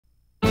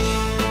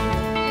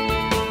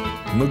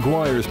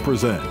McGuire's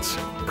presents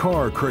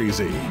Car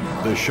Crazy,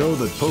 the show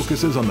that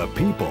focuses on the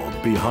people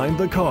behind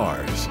the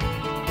cars.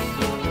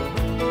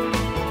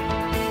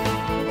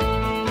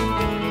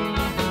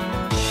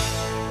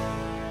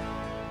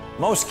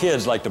 Most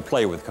kids like to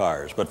play with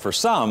cars, but for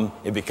some,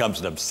 it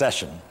becomes an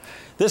obsession.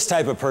 This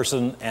type of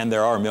person, and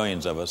there are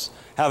millions of us,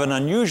 have an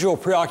unusual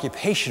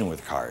preoccupation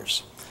with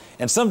cars.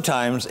 And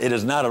sometimes it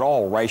is not at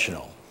all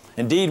rational.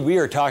 Indeed, we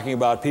are talking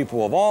about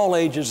people of all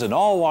ages and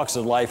all walks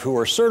of life who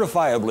are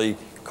certifiably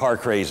car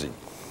crazy.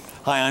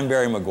 Hi, I'm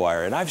Barry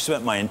McGuire, and I've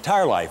spent my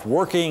entire life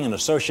working and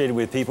associated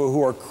with people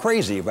who are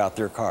crazy about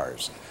their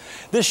cars.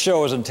 This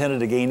show is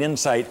intended to gain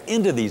insight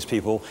into these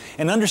people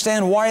and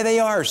understand why they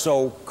are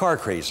so car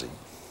crazy.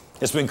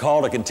 It's been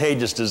called a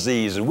contagious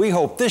disease, and we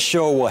hope this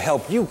show will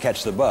help you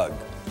catch the bug,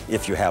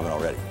 if you haven't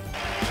already.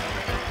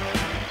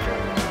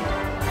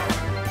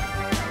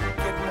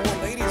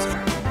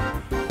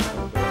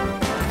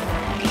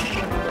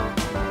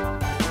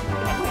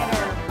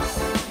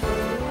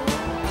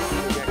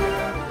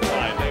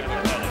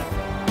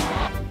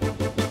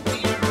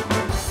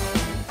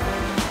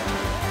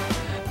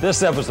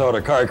 This episode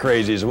of Car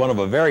Crazy is one of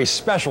a very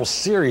special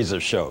series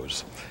of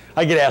shows.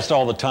 I get asked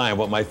all the time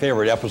what my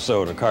favorite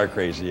episode of Car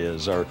Crazy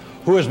is, or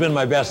who has been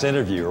my best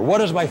interview, or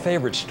what is my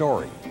favorite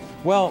story.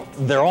 Well,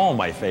 they're all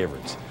my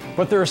favorites,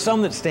 but there are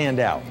some that stand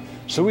out.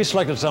 So we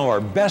selected some of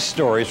our best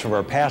stories from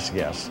our past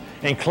guests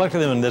and collected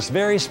them in this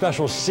very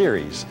special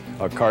series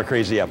of Car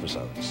Crazy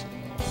episodes.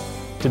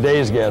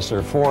 Today's guests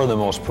are four of the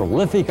most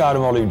prolific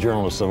automotive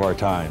journalists of our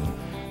time.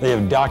 They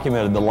have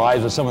documented the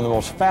lives of some of the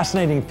most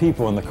fascinating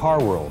people in the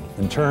car world,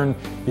 in turn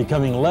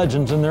becoming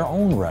legends in their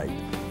own right.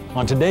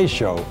 On today's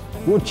show,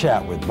 we'll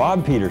chat with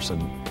Bob Petersen,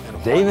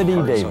 David E.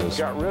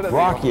 Davis,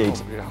 Brock Yates,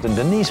 and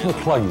Denise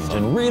McCluggage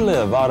and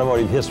relive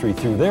automotive history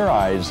through their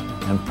eyes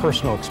and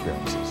personal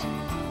experiences.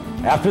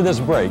 After this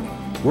break,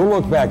 we'll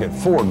look back at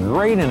four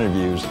great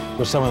interviews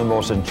with some of the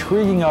most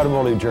intriguing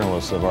automotive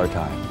journalists of our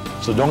time.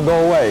 So don't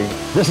go away.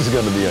 This is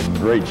going to be a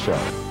great show.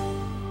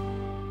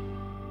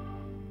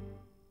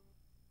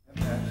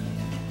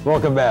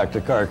 Welcome back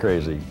to Car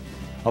Crazy.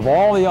 Of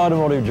all the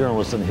automotive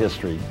journalists in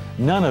history,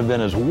 none have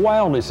been as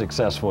wildly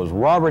successful as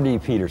Robert E.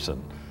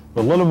 Petersen.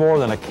 With little more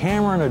than a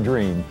camera and a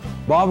dream,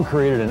 Bob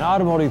created an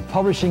automotive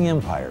publishing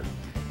empire.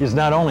 He's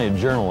not only a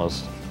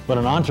journalist, but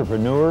an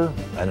entrepreneur,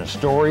 an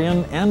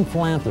historian, and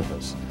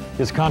philanthropist.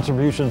 His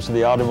contributions to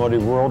the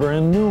automotive world are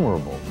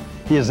innumerable.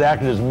 He has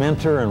acted as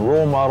mentor and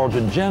role model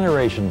to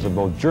generations of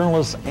both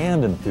journalists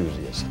and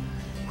enthusiasts.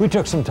 We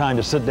took some time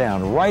to sit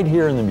down right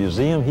here in the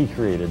museum he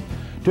created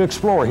to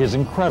explore his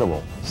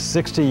incredible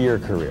 60-year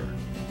career.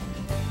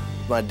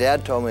 My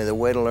dad told me the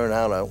way to learn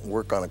how to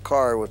work on a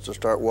car was to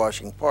start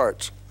washing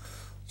parts.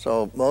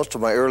 So most of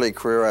my early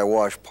career I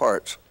washed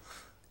parts.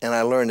 And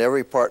I learned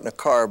every part in a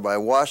car by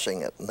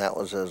washing it, and that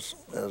was his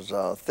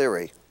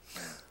theory.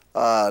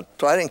 So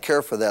I didn't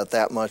care for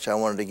that much. I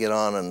wanted to get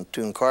on and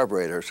tune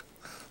carburetors.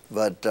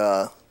 But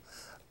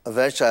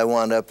eventually I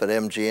wound up at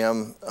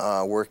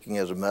MGM working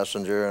as a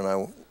messenger, and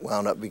I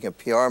wound up being a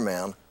PR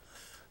man.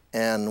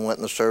 And went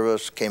in the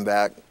service, came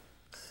back,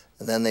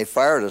 and then they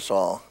fired us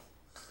all.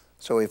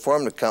 So we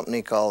formed a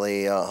company called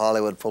the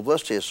Hollywood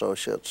Publicity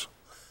Associates,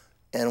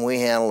 and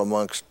we handled,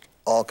 amongst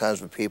all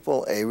kinds of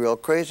people, a real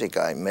crazy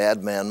guy,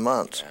 Madman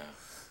Muntz.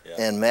 Yeah.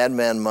 And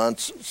Madman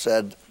Muntz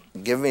said,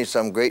 give me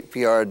some great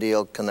PR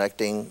deal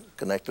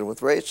connected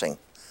with racing.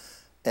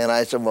 And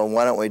I said, well,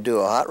 why don't we do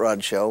a hot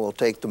rod show? We'll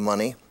take the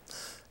money,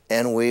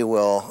 and we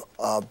will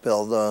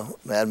build the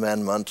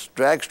Madman Muntz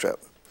drag strip.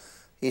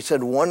 He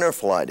said,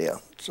 wonderful idea.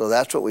 So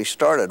that's what we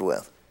started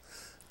with.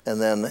 And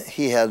then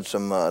he had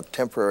some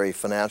temporary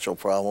financial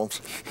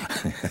problems.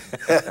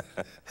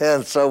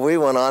 And so we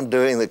went on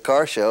doing the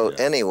car show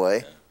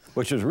anyway.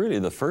 Which was really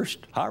the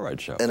first hot rod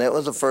show. And it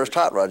was the first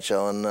hot rod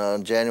show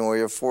in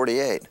January of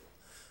 '48.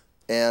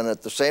 And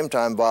at the same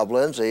time, Bob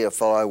Lindsay, a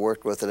fellow I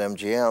worked with at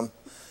MGM,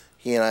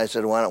 he and I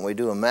said, why don't we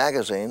do a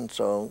magazine?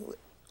 So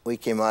we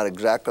came out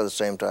exactly the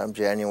same time,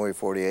 January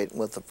 '48,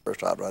 with the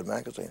first hot rod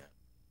magazine.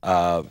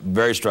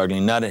 Very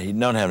struggling,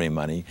 don't have any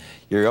money.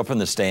 You're up in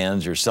the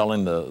stands, you're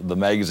selling the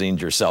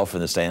magazines yourself in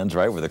the stands,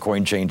 right? With a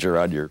coin changer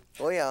on your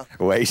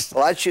waist.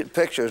 Well, I'd shoot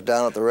pictures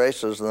down at the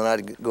races, and then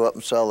I'd go up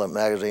and sell the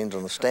magazines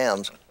in the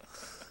stands.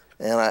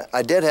 And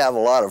I did have a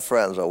lot of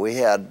friends, though.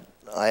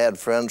 I had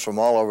friends from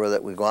all over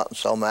that would go out and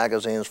sell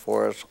magazines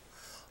for us,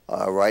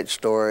 write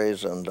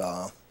stories, and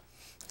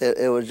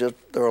it was just,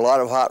 there were a lot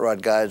of hot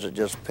rod guys that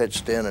just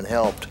pitched in and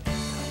helped.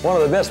 One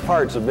of the best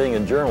parts of being a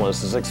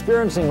journalist is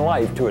experiencing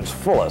life to its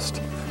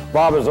fullest.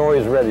 Bob is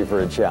always ready for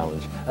a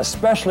challenge,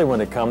 especially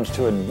when it comes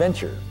to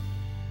adventure.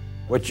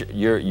 What's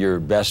your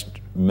best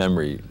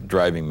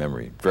driving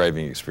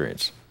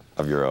experience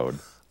of your own?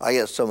 I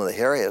guess some of the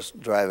hairiest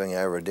driving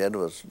I ever did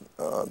was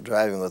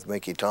driving with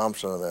Mickey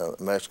Thompson in the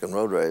Mexican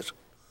road race.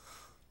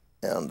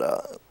 And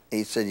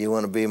he said, you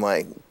want to be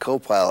my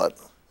co-pilot?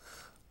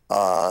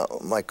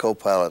 My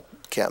co-pilot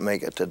can't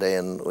make it today,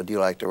 and would you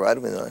like to ride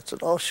with me? And I said,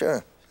 oh,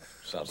 sure.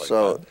 Sounds like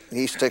so fun.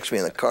 he sticks me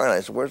in the car, and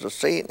I said, "Where's the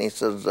seat?" And he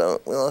says,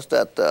 "Well, it's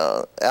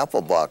that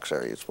apple box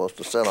there. You're supposed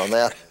to sit on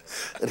that."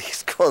 And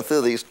he's going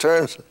through these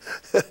turns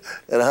at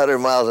 100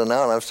 miles an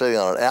hour, and I'm sitting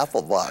on an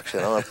apple box,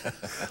 you know.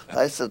 And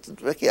I said,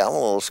 "Vicky, I'm a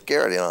little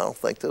scared, you know. I don't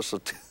think this is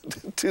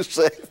too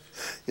safe."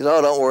 He said,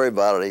 "Oh, don't worry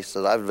about it." He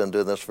said, "I've been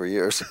doing this for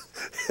years."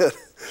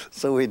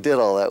 So we did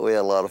all that. We had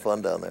a lot of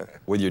fun down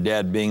there. With your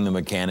dad being the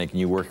mechanic and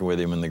you working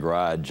with him in the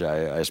garage,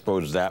 I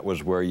suppose that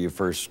was where you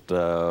first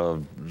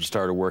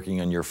started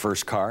working on your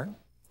first car?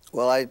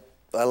 Well, I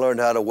learned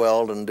how to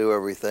weld and do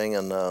everything,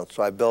 and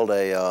so I built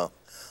a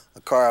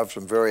car out of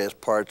some various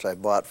parts I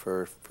bought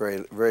for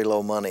very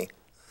low money.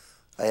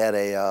 I had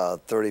a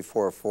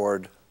 34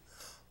 Ford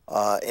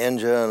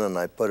engine, and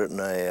I put it in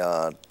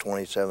a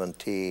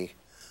 27T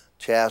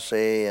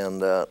chassis,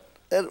 and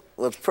it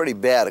was pretty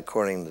bad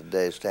according to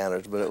today's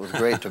standards, but it was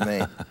great to me.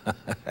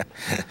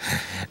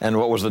 And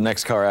what was the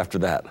next car after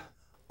that?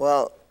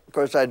 Well, of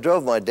course, I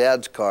drove my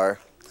dad's car,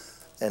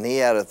 and he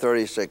had a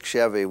 36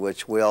 Chevy,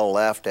 which we all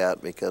laughed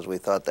at because we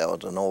thought that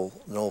was an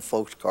old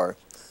folks car.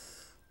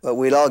 But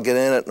we'd all get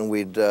in it and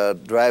we'd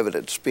drive it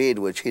at speed,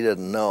 which he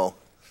didn't know.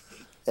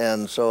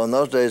 And so in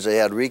those days, they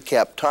had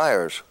recap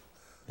tires.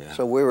 Yeah.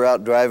 So we were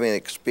out driving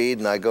at speed,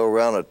 and I go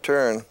around a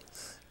turn,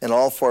 and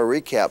all 4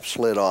 recaps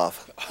slid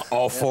off.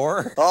 All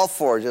 4? All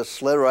 4 just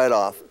slid right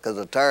off because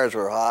the tires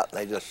were hot, and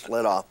they just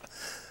slid off.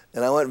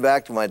 And I went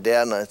back to my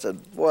dad, and I said,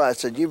 "Boy," I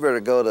said, "you better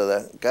go to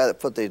the guy that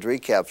put these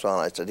recaps on."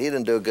 I said, "He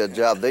didn't do a good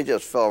job. They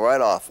just fell right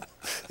off."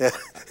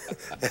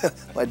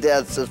 My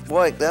dad says,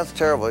 "Boy, that's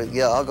terrible.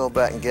 Yeah, I'll go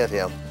back and get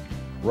him."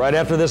 Right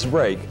after this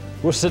break,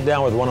 we'll sit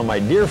down with one of my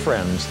dear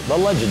friends, the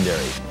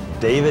legendary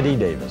David E.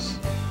 Davis.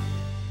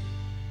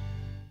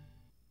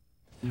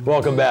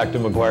 Welcome back to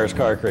McGuire's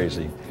Car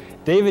Crazy.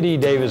 David E.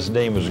 Davis'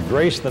 name has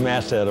graced the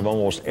masthead of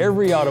almost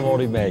every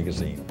automotive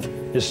magazine.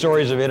 His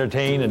stories have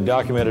entertained and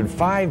documented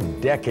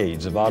 5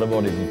 decades of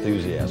automotive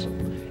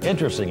enthusiasm.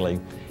 Interestingly,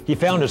 he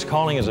found his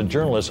calling as a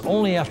journalist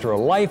only after a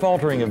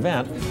life-altering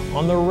event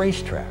on the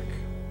racetrack.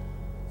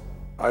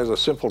 I was a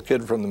simple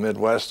kid from the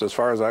Midwest. As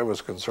far as I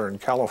was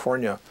concerned,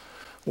 California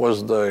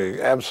was the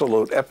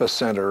absolute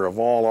epicenter of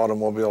all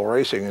automobile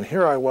racing. And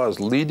here I was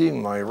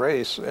leading my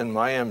race in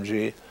my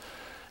MG,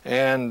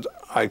 and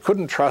I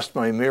couldn't trust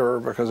my mirror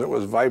because it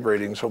was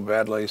vibrating so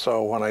badly.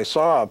 So when I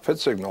saw a pit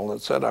signal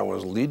that said I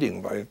was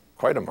leading by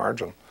quite a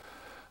margin,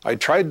 I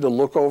tried to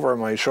look over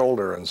my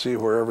shoulder and see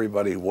where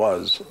everybody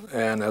was.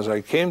 And as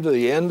I came to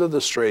the end of the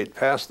straight,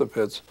 past the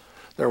pits,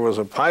 there was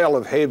a pile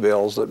of hay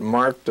bales that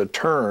marked a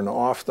turn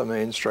off the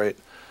main straight.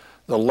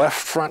 The left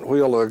front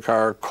wheel of the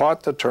car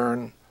caught the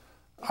turn.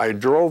 I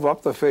drove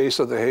up the face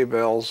of the hay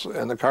bales,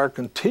 and the car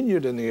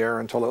continued in the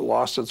air until it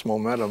lost its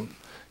momentum,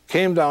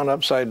 came down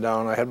upside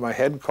down. I had my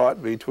head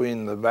caught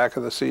between the back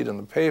of the seat and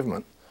the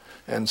pavement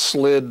and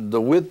slid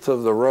the width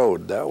of the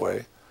road that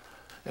way.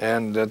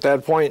 And at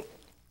that point,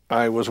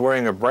 I was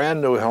wearing a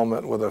brand new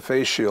helmet with a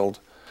face shield,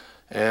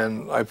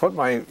 and I put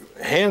my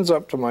hands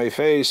up to my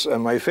face,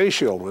 and my face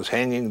shield was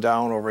hanging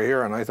down over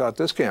here, and I thought,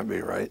 this can't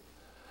be right.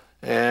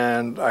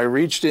 And I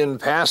reached in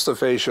past the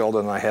face shield,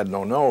 and I had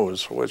no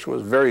nose, which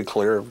was very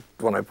clear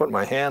when I put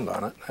my hand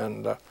on it.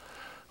 And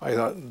I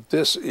thought,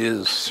 this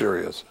is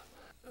serious.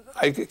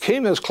 I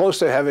came as close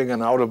to having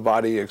an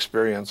out-of-body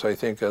experience, I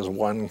think, as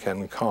one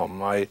can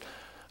come.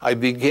 I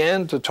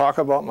began to talk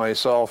about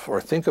myself or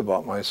think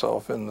about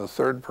myself in the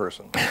third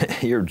person.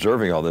 You're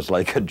observing all this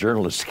like a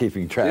journalist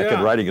keeping track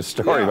and writing a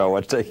story about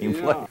what's taking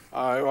place.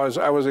 I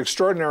was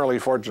extraordinarily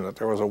fortunate.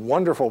 There was a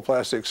wonderful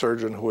plastic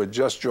surgeon who had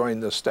just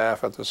joined the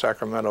staff at the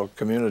Sacramento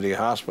Community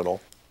Hospital.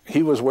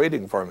 He was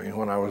waiting for me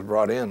when I was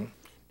brought in.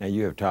 Now,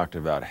 you have talked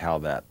about how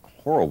that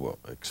horrible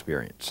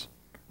experience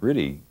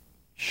really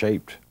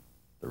shaped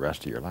the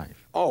rest of your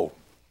life. Oh,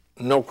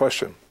 no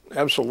question.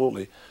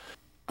 Absolutely.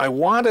 I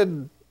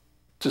wanted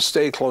to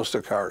stay close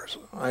to cars.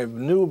 I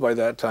knew by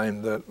that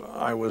time that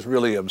I was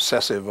really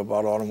obsessive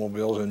about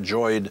automobiles,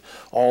 enjoyed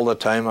all the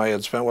time I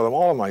had spent with them,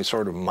 all of my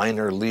sort of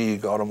minor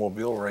league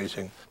automobile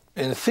racing.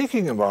 In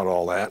thinking about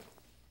all that,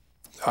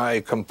 I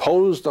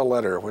composed a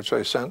letter which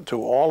I sent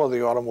to all of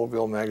the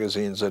automobile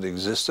magazines that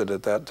existed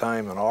at that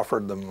time and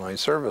offered them my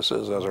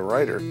services as a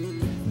writer.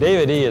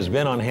 David E. has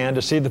been on hand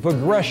to see the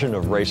progression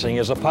of racing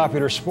as a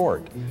popular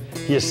sport.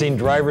 He has seen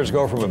drivers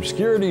go from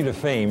obscurity to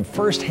fame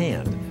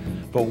firsthand,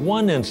 but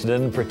one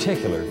incident in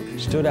particular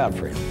stood out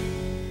for him.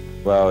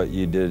 Well,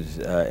 you did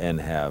and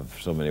have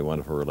so many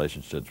wonderful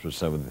relationships with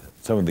some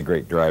of the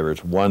great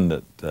drivers. One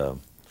that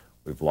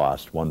we've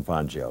lost, Juan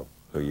Fangio,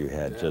 who you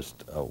had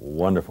just a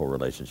wonderful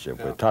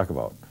relationship with. Talk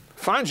about.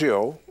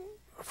 Fangio,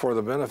 for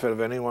the benefit of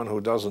anyone who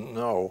doesn't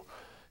know,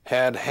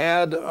 had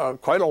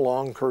quite a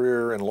long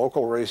career in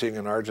local racing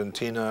in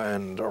Argentina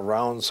and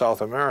around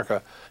South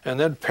America. And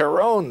then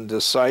Perón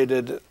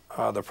decided,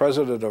 the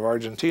president of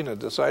Argentina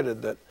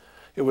decided that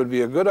it would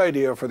be a good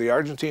idea for the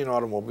Argentine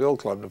Automobile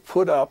Club to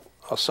put up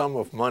a sum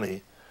of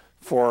money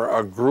for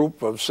a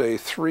group of, say,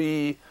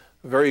 3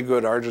 very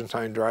good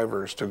Argentine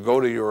drivers to go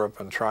to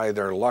Europe and try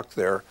their luck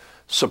there,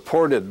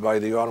 supported by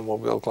the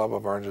Automobile Club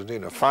of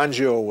Argentina.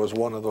 Fangio was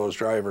one of those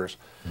drivers,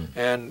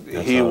 and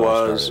he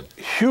was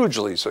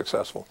hugely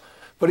successful.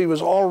 But he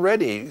was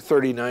already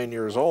 39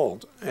 years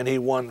old, and he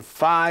won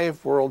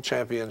 5 world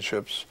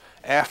championships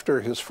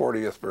after his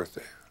 40th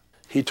birthday.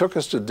 He took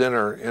us to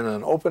dinner in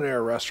an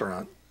open-air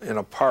restaurant in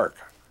a park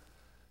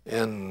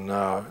in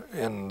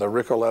the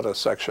Recoleta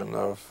section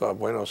of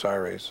Buenos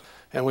Aires.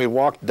 And we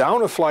walked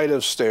down a flight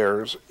of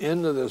stairs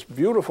into this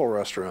beautiful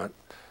restaurant,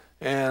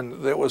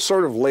 and it was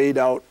sort of laid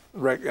out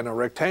in a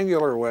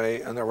rectangular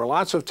way, and there were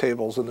lots of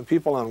tables, and the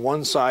people on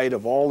one side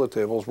of all the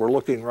tables were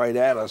looking right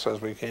at us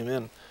as we came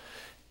in.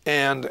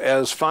 And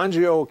as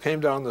Fangio came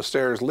down the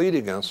stairs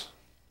leading us,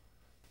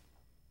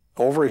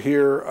 over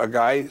here a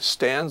guy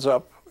stands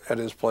up at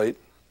his plate,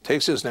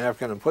 takes his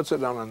napkin and puts it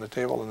down on the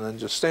table, and then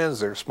just stands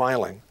there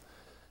smiling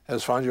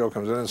as Fangio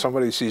comes in. And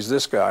somebody sees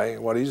this guy,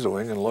 what he's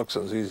doing, and looks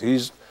and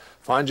sees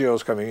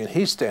Fangio's coming in.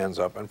 He stands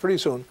up, and pretty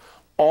soon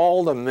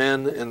all the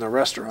men in the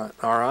restaurant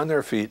are on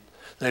their feet.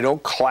 They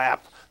don't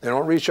clap. They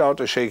don't reach out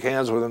to shake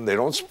hands with him. They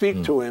don't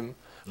speak to him.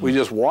 We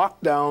just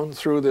walk down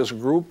through this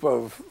group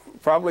of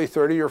probably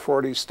 30 or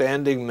 40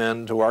 standing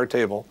men to our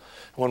table.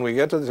 When we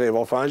get to the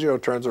table,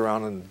 Fangio turns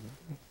around and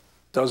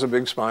does a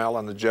big smile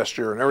and a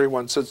gesture, and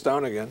everyone sits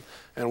down again,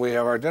 and we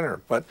have our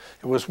dinner. But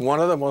it was one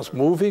of the most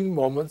moving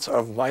moments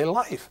of my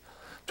life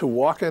to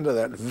walk into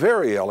that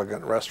very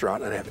elegant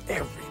restaurant and have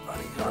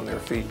everybody on their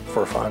feet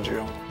for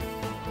Fangio.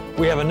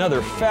 We have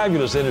another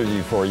fabulous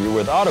interview for you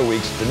with Auto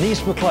Week's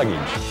Denise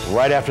McCluggage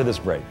right after this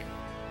break.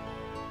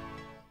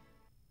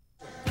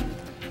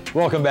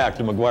 Welcome back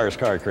to McGuire's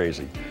Car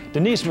Crazy.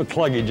 Denise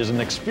McCluggage is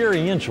an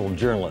experiential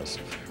journalist,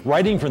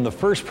 writing from the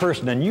first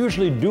person and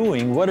usually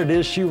doing what it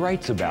is she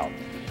writes about.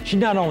 She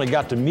not only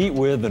got to meet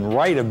with and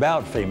write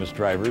about famous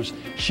drivers,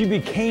 she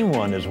became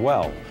one as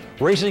well,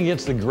 racing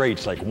against the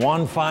greats like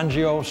Juan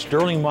Fangio,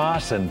 Sterling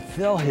Moss, and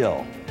Phil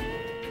Hill.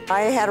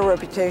 I had a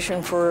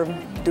reputation for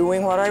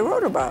doing what I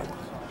wrote about.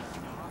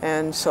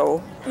 And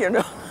so, you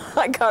know,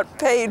 I got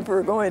paid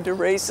for going to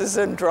races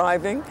and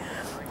driving.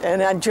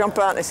 And I'd jump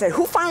out and I'd say,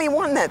 who finally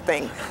won that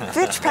thing?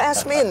 Fitch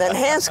passed me, and then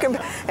Hanscom,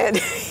 and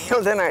you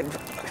know, then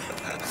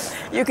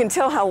you can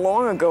tell how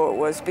long ago it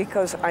was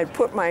because I'd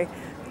put my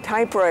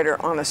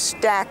typewriter on a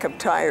stack of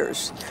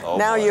tires.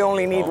 Now you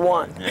only need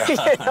one. Yeah. You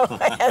know,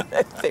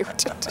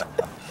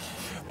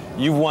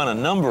 You've won a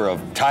number of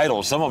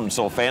titles, some of them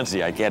so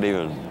fancy I can't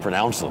even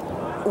pronounce them.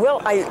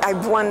 Well,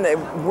 I've won the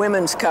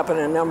Women's Cup in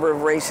a number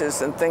of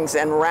races and things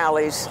and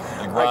rallies.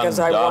 Because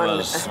I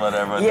won,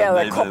 yeah,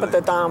 the Copa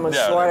de Damas,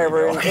 yeah,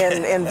 whatever,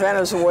 in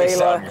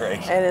Venezuela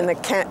and in the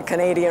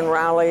Canadian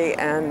rally.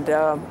 And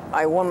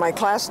I won my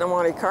class in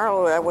Monte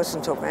Carlo. That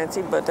wasn't so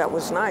fancy, but that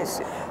was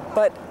nice.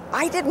 But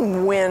I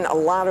didn't win a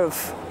lot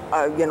of,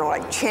 you know,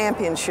 like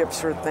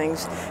championships or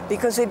things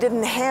because they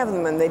didn't have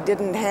them, and they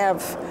didn't have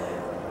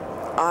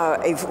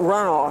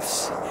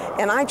runoffs.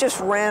 And I just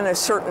ran a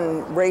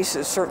certain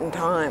races, certain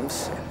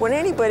times. When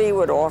anybody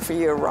would offer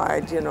you a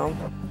ride, you know.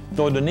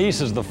 Though Denise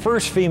is the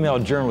first female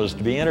journalist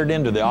to be entered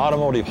into the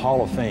Automotive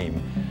Hall of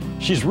Fame,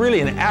 she's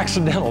really an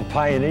accidental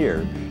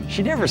pioneer.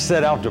 She never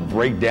set out to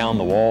break down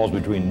the walls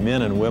between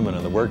men and women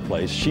in the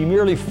workplace. She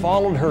merely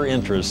followed her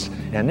interests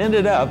and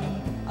ended up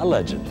a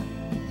legend.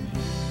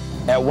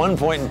 At one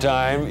point in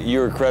time,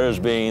 you were credited as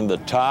being the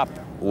top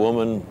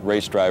woman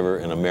race driver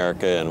in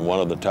America and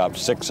one of the top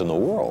 6 in the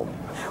world.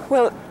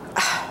 Well,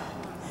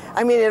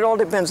 I mean, it all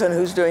depends on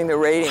who's doing the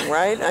rating,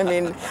 right? I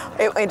mean,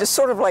 it's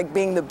sort of like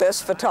being the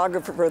best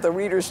photographer for the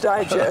Reader's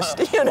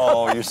Digest, you know?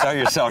 Oh, you sell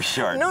yourself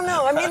short. No,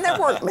 I mean, there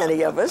weren't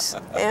many of us.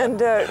 And,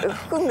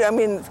 I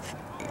mean,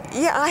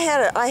 yeah,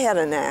 I had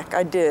a knack.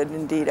 I did,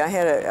 indeed. I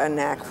had a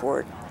knack for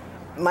it.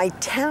 My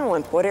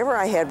talent, whatever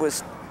I had,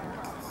 was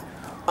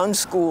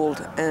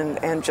unschooled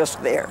and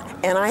just there.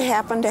 And I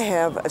happened to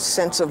have a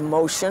sense of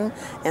motion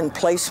and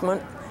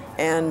placement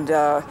and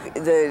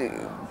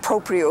the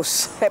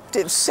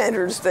proprioceptive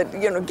centers that,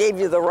 you know, gave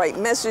you the right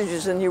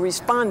messages and you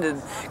responded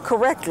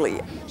correctly.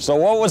 So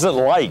what was it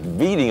like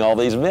beating all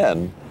these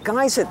men?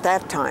 Guys at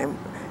that time,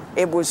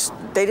 they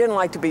didn't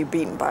like to be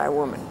beaten by a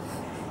woman.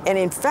 And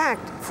in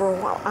fact, for a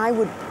while, I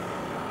would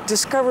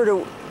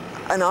discover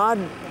an odd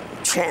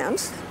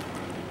chance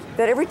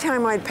that every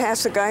time I'd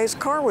pass a guy, his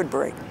car would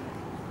break.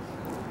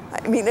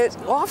 I mean,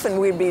 often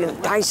we'd be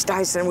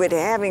dice, and we'd be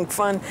having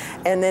fun,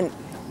 and then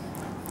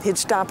he'd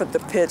stop at the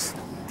pits.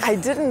 I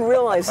didn't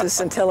realize this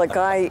until a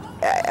guy,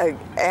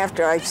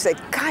 after I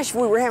said, gosh,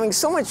 we were having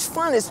so much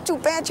fun, it's too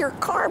bad your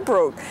car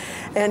broke.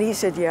 And he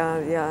said,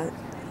 yeah.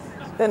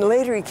 Then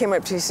later he came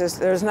up to me and says,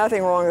 there's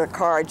nothing wrong with the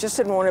car, I just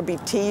didn't want to be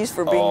teased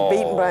for being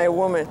beaten by a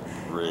woman.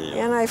 Really?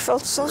 And I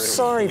felt so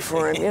sorry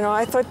for him. You know,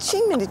 I thought,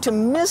 gee, to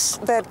miss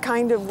that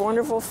kind of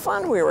wonderful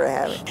fun we were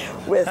having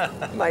with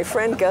my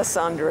friend Gus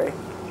Andre.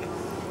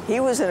 He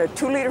was in a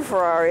 2-liter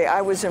Ferrari, I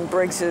was in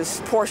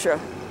Briggs's Porsche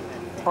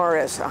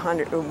RS,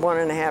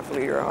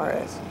 1.5-liter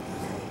RS.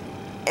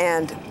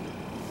 And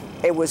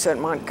it was at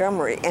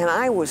Montgomery, and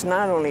I was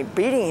not only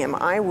beating him,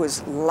 I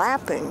was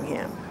lapping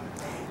him.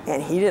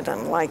 And he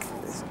didn't like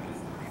this.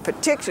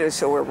 particularly,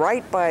 so we're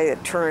right by a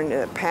turn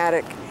in a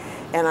paddock,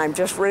 and I'm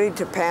just ready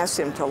to pass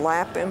him to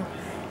lap him,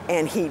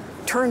 and he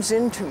turns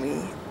into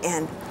me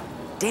and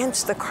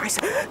dents the car. I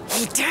said,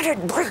 he did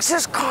it, breaks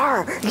his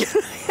car.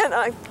 And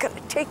I'm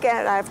gonna take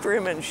that after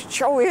him and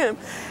show him.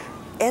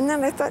 And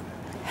then I thought,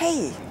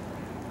 hey,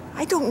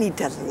 I don't need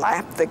to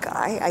lap the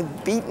guy.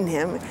 I've beaten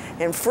him.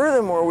 And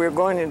furthermore, we were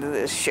going into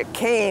this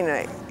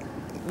chicane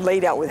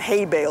laid out with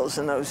hay bales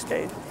in those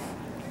days.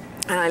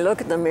 And I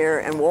look at the mirror,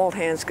 and Walt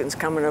Hanskin's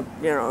coming up,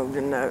 you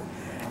know,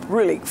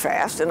 really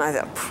fast. And I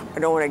thought, I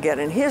don't want to get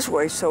in his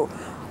way, so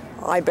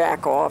I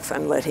back off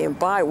and let him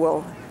by.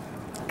 Well,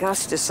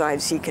 Gus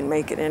decides he can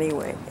make it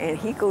anyway, and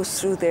he goes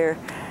through there.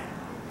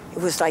 It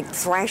was like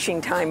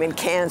thrashing time in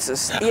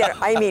Kansas. Yeah,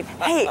 I mean,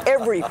 hey,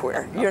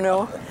 everywhere, you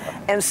know?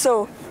 And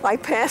so I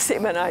passed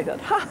him, and I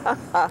thought, ha, ha,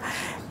 ha.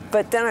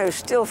 But then I was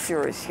still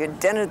furious. He had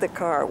dented the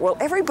car. Well,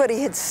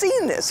 everybody had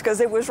seen this,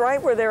 because it was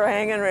right where they were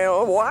hanging, you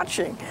know,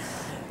 watching.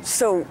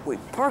 So we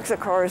parked the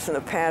cars in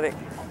the paddock,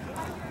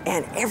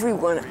 and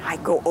I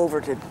go over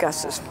to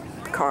Gus's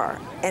car,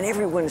 and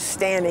everyone's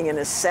standing in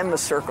a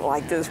semicircle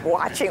like this,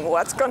 watching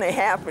what's going to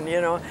happen,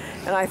 you know.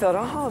 And I thought,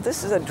 oh,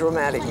 this is a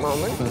dramatic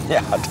moment.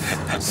 Yeah,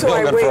 so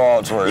I wait. For all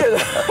it's worth.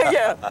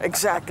 Yeah,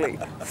 exactly.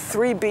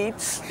 3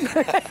 beats.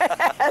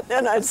 And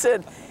then I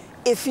said,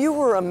 if you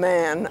were a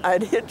man,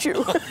 I'd hit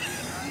you.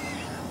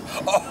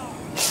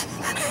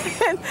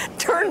 And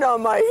turned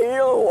on my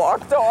heel and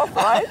walked off,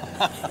 right?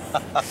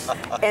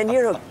 And,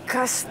 you know,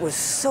 Gus was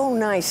so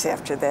nice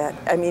after that.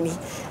 I mean,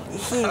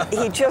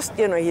 he just,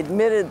 you know, he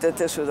admitted that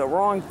this was a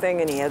wrong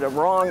thing, and he had a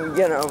wrong,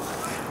 you know,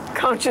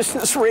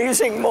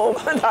 consciousness-raising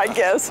moment, I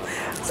guess.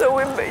 So,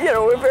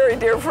 we're very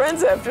dear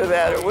friends after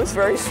that. It was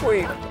very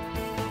sweet.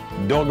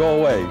 Don't go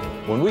away.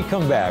 When we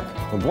come back,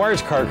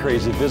 McGuire's Car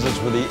Crazy visits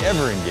with the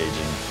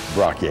ever-engaging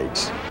Brock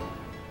Yates.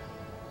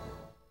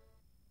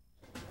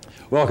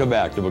 Welcome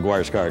back to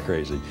McGuire's Car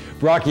Crazy.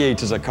 Brock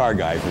Yates is a car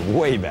guy from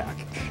way back.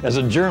 As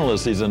a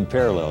journalist, he's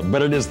unparalleled,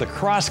 but it is the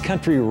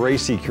cross-country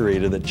race he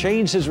created that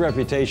changed his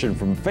reputation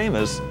from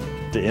famous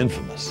to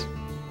infamous.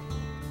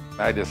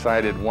 I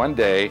decided one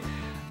day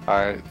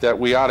that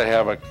we ought to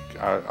have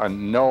a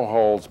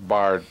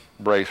no-holds-barred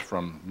race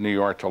from New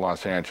York to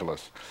Los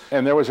Angeles.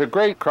 And there was a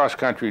great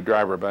cross-country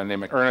driver by the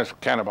name of Ernest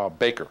Cannibal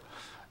Baker.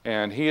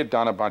 And he had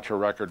done a bunch of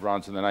record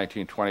runs in the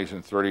 1920s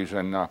and 30s,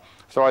 and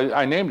so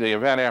I named the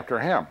event after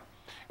him.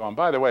 And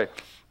by the way,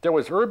 there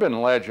was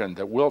urban legend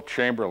that Wilt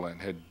Chamberlain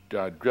had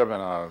driven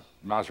a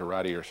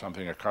Maserati or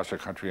something across the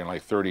country in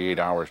like 38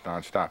 hours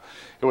nonstop.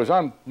 It was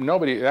on,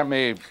 that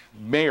may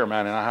or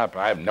may not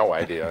happen, I have no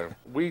idea.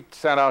 We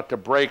set out to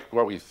break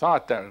what we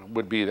thought that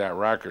would be that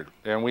record.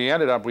 And we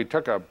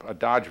took a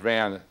Dodge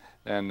van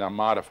and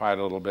modified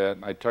it a little bit.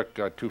 I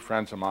took 2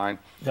 friends of mine.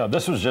 No,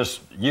 this was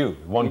just you,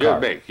 one car.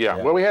 Me, yeah.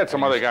 Well, we had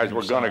some other guys who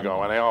were going to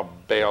go, and they all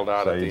bailed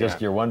out at the end. So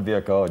just your one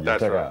vehicle, and you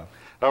took off.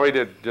 No, we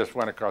just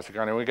went across the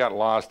country. We got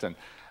lost and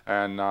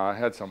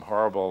had some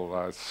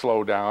horrible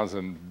slow downs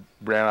and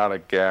ran out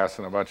of gas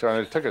and a bunch of,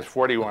 and it took us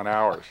 41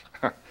 hours.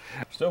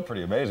 Still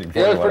pretty amazing.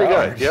 Yeah, it was pretty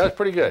good. Yeah, it was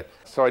pretty good.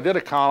 So I did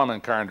a column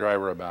in Car and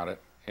Driver about it,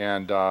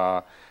 and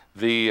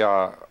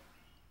the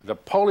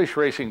Polish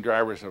Racing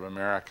Drivers of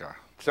America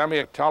sent me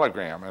a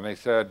telegram, and they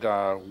said,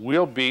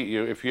 we'll beat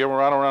you, if you ever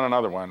want to run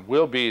another one,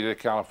 we'll beat you to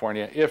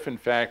California if, in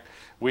fact,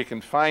 we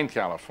can find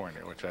California,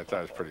 which I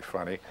thought was pretty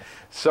funny.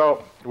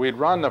 So we'd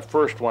run the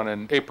first one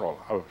in April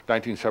of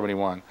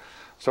 1971.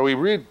 So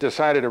we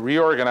decided to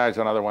reorganize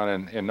another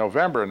one in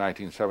November of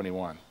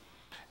 1971.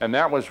 And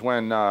that was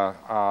when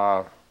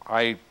I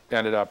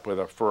ended up with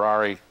a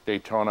Ferrari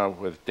Daytona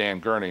with Dan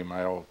Gurney,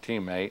 my old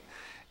teammate.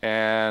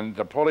 And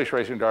the Polish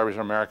Racing Drivers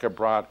of America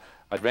brought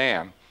a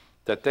van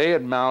that they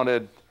had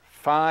mounted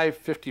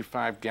 5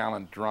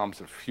 55-gallon drums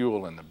of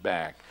fuel in the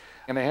back.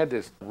 And they had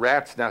this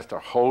rat's nest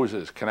of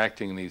hoses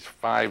connecting these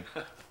 5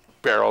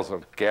 barrels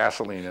of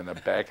gasoline in the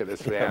back of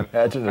this van.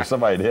 Imagine if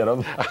somebody hit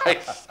them.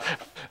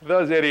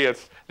 Those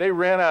idiots, they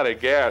ran out of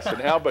gas in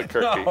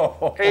Albuquerque,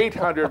 no.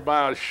 800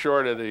 miles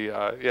short of the,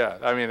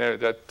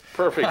 that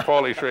perfect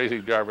Polish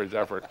racing driver's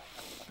effort.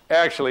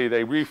 Actually,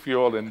 they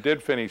refueled and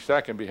did finish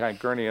second behind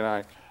Gurney and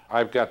I.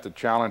 I've got the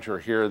Challenger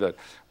here that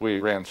we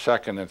ran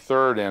second and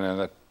third in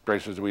the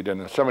races we did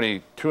in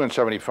 72 and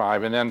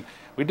 75. And then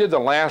we did the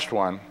last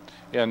one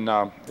in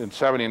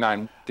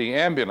 79. The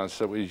ambulance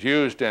that was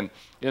used in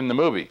the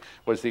movie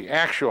was the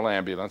actual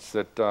ambulance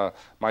that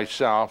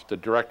myself, the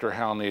director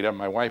Hal Needham,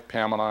 my wife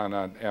Pamela,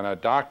 and a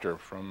doctor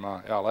from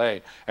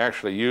L.A.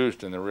 actually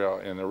used in the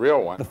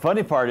real one. The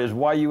funny part is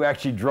why you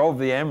actually drove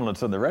the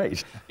ambulance in the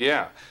race.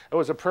 Yeah, it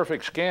was a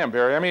perfect scam,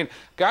 Barry. I mean,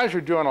 guys are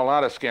doing a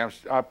lot of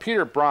scams.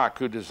 Peter Brock,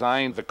 who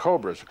designed the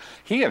Cobras,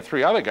 he and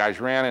 3 other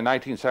guys ran in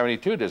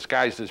 1972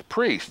 disguised as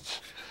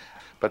priests.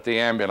 But the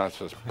ambulance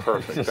was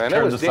perfect. Just and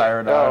turned it was the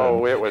siren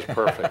on. It was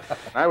perfect.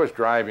 I was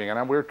driving,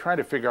 and we were trying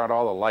to figure out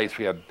all the lights.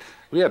 We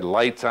had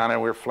lights on it.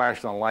 We were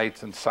flashing the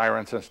lights and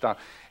sirens and stuff.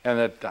 And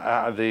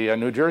the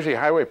New Jersey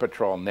Highway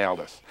Patrol nailed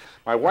us.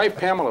 My wife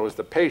Pamela was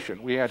the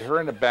patient. We had her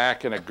in the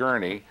back in a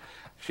gurney.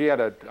 She had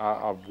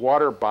a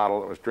water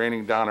bottle that was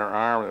draining down her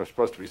arm. It was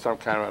supposed to be some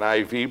kind of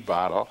an IV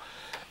bottle.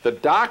 The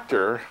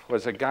doctor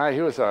was a guy, he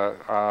was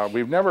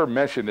we've never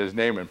mentioned his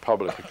name in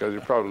public because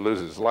he'd probably lose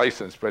his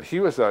license, but he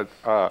was a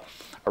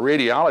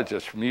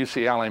radiologist from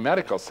UCLA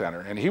Medical Center,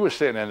 and he was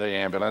sitting in the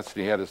ambulance,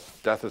 and he had his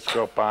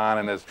stethoscope on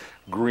and his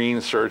green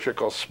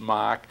surgical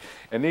smock,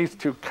 and these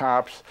two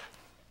cops,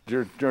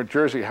 New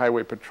Jersey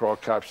Highway Patrol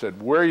cops,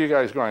 said, "Where are you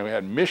guys going?" We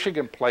had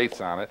Michigan plates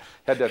on it,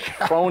 had that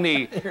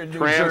phony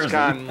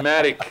Transcon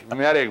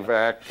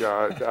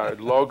Medivac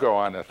logo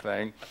on the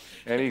thing.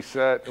 And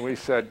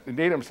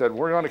Needham said,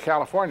 "We're going to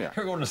California."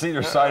 We're going to see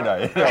your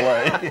Sinai in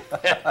L.A.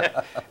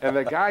 And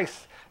the guy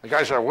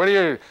said, "What are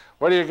you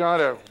going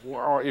to?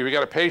 You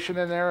got a patient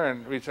in there?"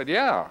 And we said,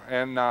 "Yeah."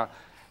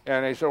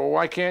 And he said, "Well,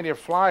 why can't you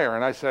fly her?"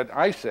 And I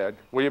said,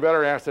 "Well, you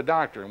better ask the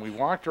doctor." And we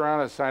walked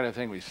around the side of the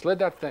thing. We slid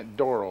that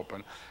door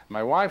open.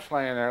 My wife's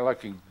laying there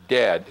looking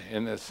dead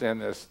in this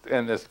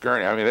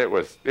gurney. I mean, it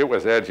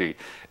was edgy.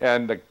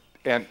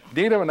 And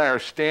Needham and I are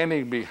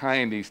standing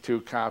behind these two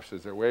cops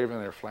as they're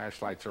waving their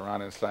flashlights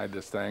around inside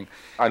this thing.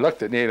 I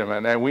looked at Needham,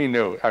 and we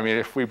knew. I mean,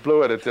 if we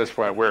blew it at this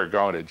point, we were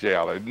going to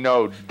jail. There's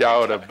no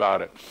doubt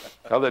about it.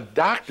 Now, the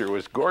doctor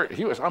was gorgeous.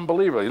 He was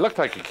unbelievable. He looked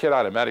like a kid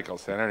out of medical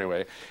center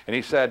anyway. And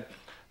he said,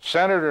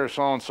 "Senator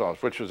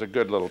so-and-so's," which was a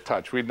good little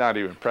touch. We'd not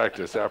even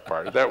practiced that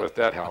part.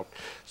 That helped.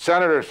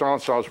 "Senator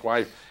so-and-so's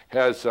wife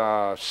has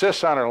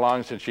cysts on her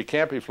lungs, and she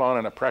can't be flown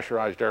in a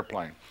pressurized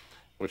airplane,"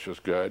 which was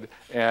good.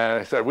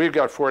 And I said, "We've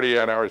got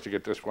 48 hours to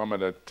get this woman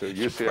to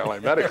UCLA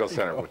Medical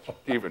Center," which is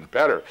even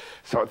better.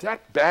 So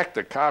that backed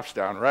the cops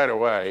down right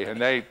away,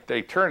 and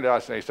they turned to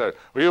us and they said,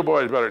 "Well, you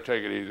boys better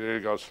take it easy,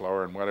 go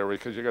slower and whatever,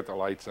 because you got the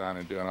lights on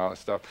and doing all this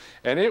stuff."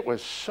 And it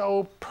was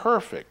so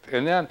perfect.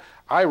 And then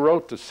I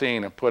wrote the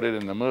scene and put it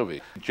in the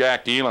movie.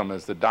 Jack Elam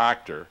is the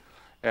doctor,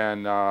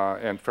 and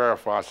Farrah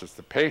Fawcett is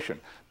the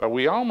patient. But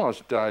we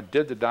almost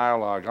did the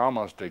dialogue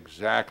almost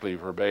exactly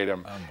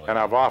verbatim. And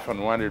I've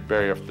often wondered,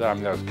 Barry, if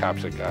those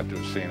cops had got to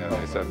have seen it.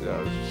 They said,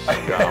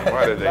 "Scum,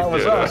 why did they do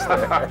this?"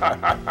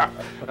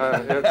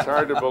 It's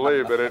hard to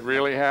believe, but it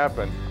really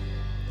happened.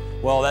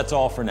 Well, that's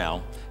all for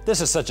now. This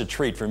is such a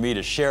treat for me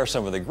to share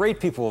some of the great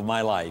people of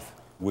my life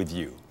with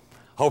you.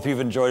 Hope you've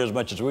enjoyed as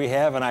much as we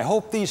have, and I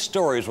hope these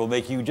stories will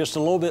make you just a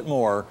little bit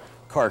more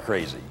car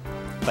crazy.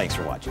 Thanks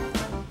for watching.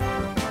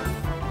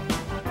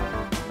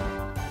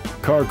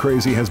 Car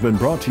Crazy has been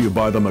brought to you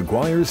by the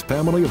Meguiar's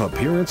family of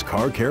appearance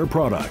car care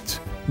products.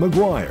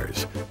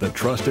 Meguiar's, the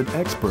trusted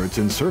experts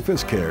in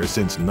surface care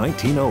since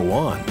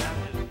 1901.